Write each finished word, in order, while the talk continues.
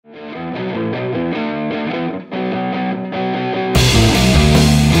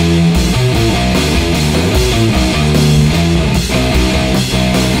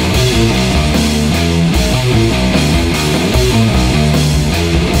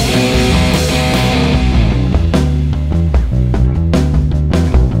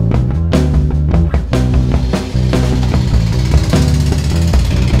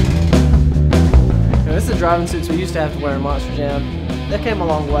used to have to wear a Monster Jam. They came a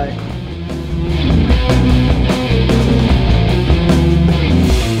long way.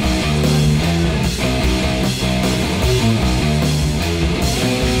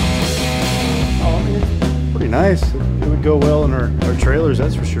 Pretty nice. It would go well in our trailers,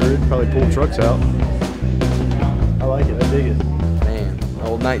 that's for sure. It'd probably pull trucks out. I like it. I dig it. Man,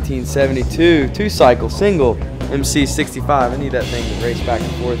 old 1972 two-cycle single MC65. I need that thing to race back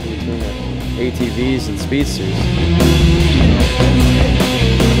and forth in between the ATVs and speedsters.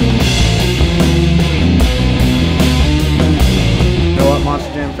 You know what,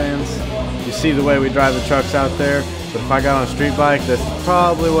 Monster Jam fans? You see the way we drive the trucks out there, but if I got on a street bike, that's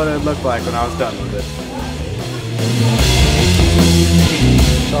probably what it would look like when I was done with it.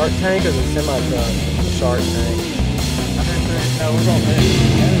 Shark Tank or the semi-truck? Shark Tank. No, we're going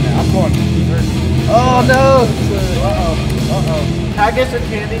there. I'm going. Oh no! Uh-oh. Can I get your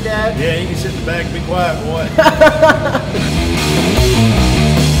candy, Dad? Yeah, you can sit in the back and be quiet, boy.